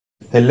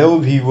Hello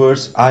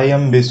viewers, I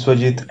am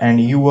Biswajeet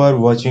and you are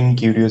watching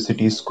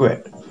Curiosity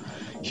Squared.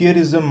 Here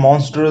is a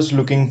monstrous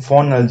looking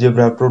fun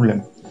algebra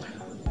problem.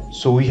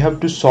 So we have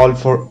to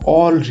solve for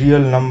all real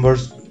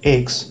numbers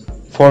x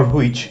for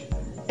which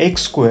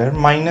x square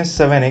minus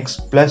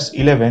 7x plus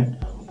 11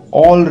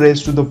 all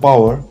raised to the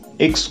power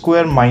x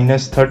square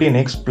minus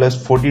 13x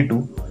plus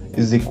 42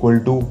 is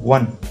equal to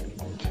 1.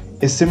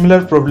 A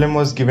similar problem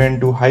was given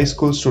to high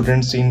school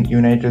students in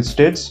United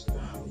States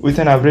with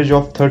an average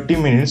of 30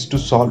 minutes to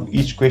solve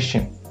each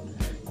question.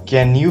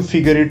 Can you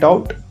figure it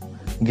out?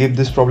 Give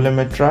this problem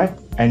a try,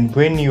 and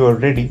when you are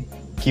ready,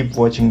 keep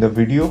watching the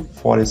video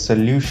for a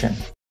solution.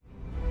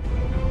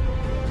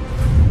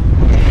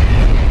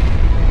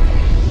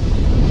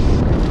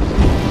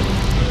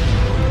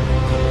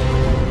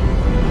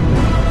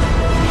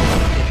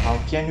 How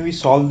can we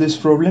solve this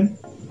problem?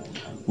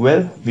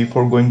 Well,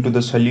 before going to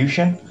the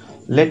solution,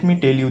 let me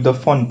tell you the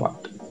fun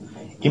part.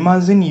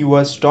 Imagine you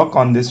are stuck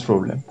on this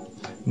problem.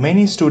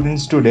 Many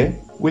students today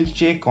will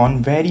check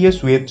on various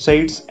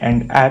websites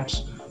and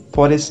apps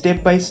for a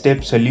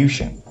step-by-step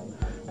solution.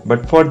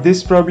 But for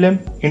this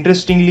problem,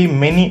 interestingly,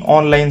 many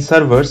online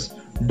servers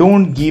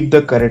don't give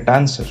the correct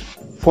answer.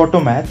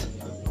 Photomath,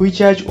 which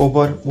has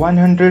over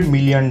 100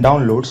 million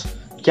downloads,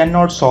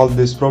 cannot solve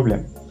this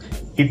problem.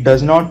 It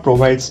does not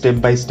provide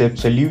step-by-step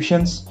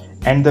solutions,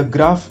 and the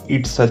graph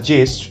it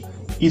suggests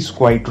is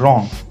quite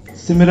wrong.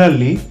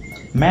 Similarly,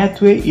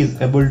 Mathway is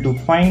able to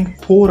find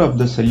 4 of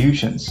the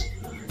solutions,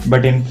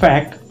 but in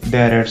fact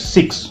there are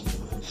 6,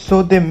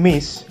 so they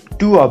miss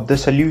 2 of the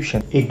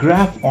solutions. A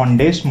graph on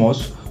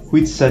Desmos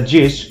which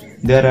suggests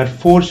there are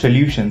 4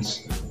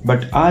 solutions,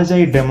 but as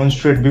I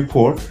demonstrated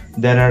before,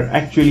 there are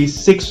actually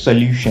 6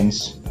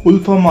 solutions.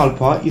 Wolfram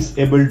Alpha is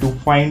able to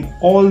find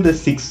all the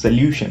 6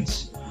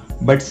 solutions,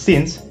 but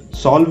since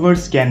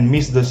solvers can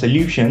miss the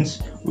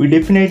solutions, we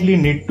definitely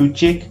need to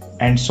check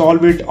and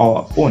solve it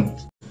our own.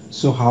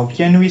 So how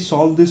can we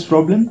solve this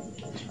problem?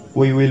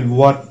 We will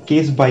work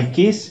case by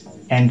case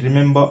and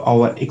remember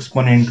our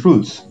exponent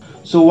rules.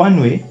 So one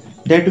way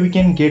that we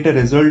can get a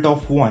result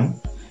of 1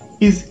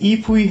 is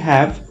if we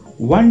have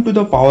 1 to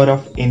the power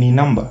of any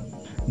number,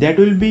 that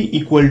will be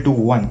equal to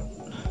 1.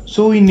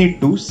 So we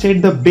need to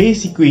set the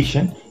base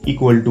equation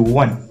equal to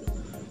 1.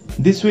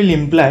 This will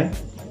imply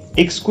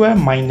x square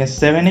minus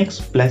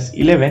 7x plus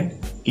 11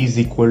 is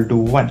equal to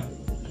 1.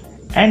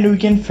 And we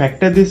can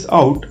factor this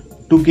out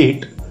to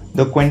get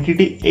the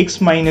quantity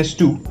x minus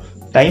 2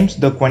 times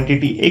the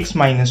quantity x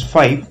minus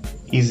 5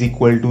 is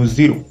equal to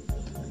 0.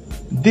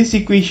 This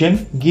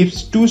equation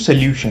gives 2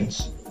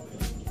 solutions,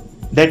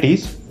 that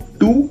is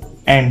 2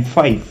 and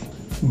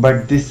 5.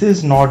 But this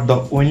is not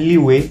the only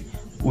way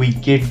we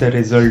get the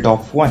result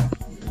of 1.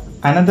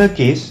 Another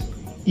case,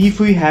 if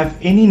we have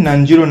any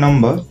non-zero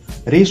number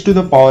raised to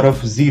the power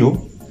of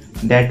 0,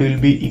 that will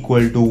be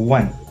equal to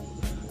 1.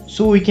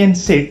 So we can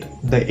set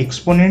the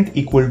exponent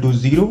equal to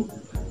 0.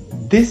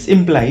 This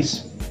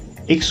implies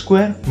x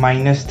square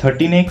minus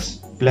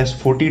 13x plus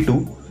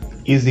 42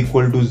 is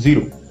equal to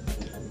 0.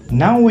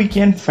 Now we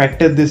can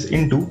factor this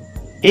into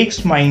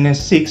x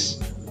minus 6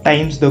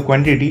 times the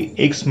quantity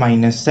x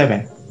minus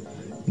 7.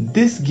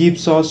 This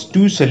gives us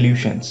 2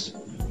 solutions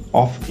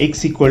of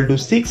x equal to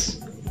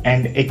 6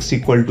 and x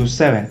equal to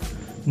 7.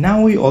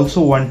 Now we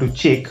also want to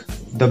check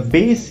the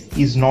base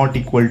is not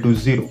equal to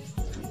 0,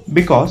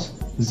 because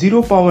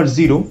 0 power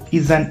 0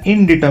 is an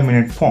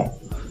indeterminate form.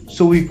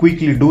 So we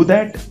quickly do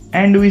that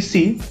and we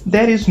see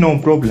there is no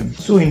problem.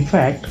 So in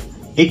fact,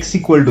 x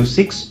equal to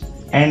 6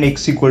 and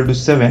x equal to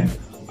 7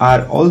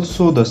 are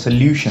also the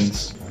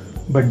solutions.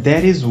 But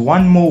there is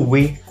one more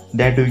way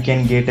that we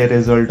can get a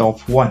result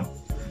of 1,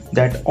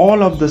 that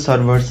all of the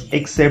servers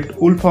except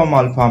Wolfram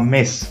Alpha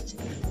miss.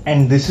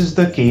 And this is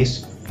the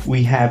case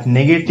we have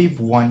negative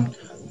 1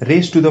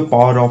 raised to the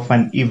power of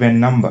an even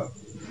number.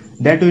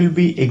 That will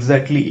be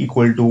exactly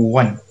equal to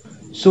 1.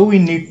 So we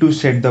need to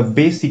set the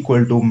base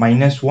equal to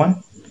minus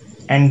 1,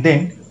 and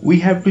then we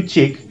have to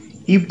check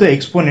if the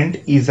exponent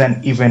is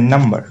an even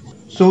number.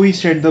 So we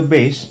set the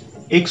base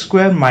x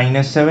square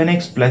minus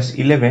 7x plus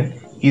 11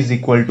 is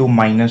equal to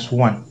minus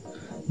 1.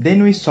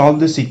 Then we solve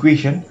this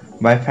equation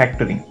by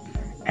factoring,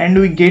 and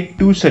we get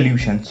 2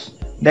 solutions,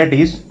 that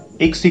is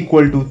x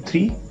equal to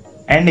 3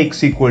 and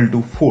x equal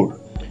to 4.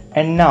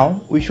 And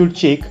now we should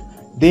check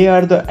they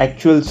are the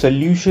actual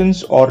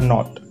solutions or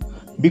not,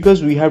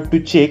 because we have to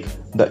check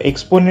the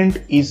exponent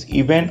is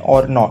even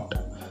or not.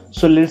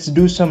 So let's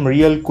do some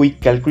real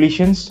quick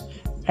calculations,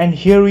 and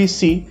here we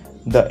see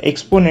the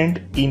exponent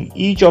in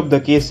each of the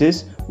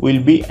cases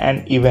will be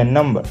an even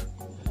number.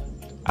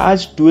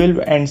 As 12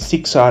 and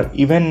 6 are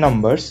even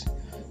numbers,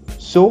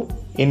 so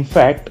in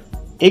fact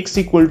x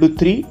equal to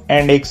 3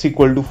 and x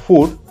equal to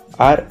 4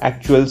 are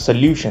actual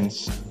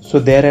solutions. So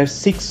there are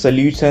 6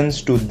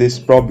 solutions to this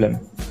problem.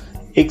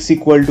 X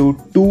equal to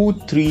 2,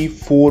 3,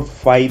 4,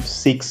 5,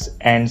 6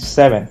 and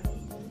 7.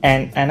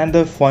 And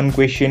another fun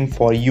question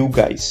for you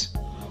guys.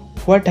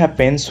 What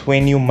happens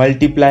when you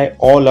multiply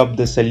all of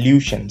the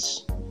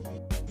solutions?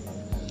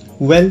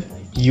 Well,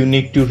 you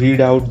need to read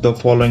out the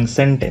following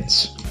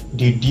sentence.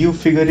 Did you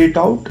figure it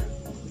out?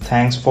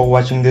 Thanks for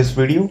watching this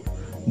video.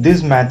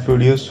 These math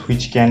videos,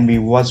 which can be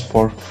watched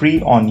for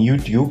free on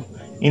YouTube,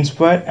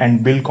 inspire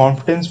and build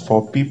confidence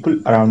for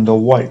people around the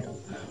world.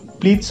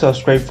 Please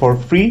subscribe for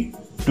free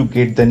to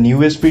get the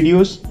newest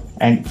videos,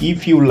 and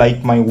if you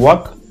like my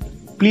work,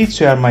 please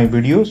share my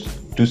videos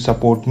to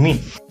support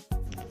me.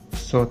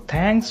 So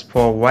thanks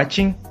for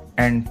watching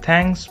and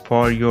thanks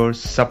for your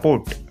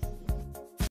support.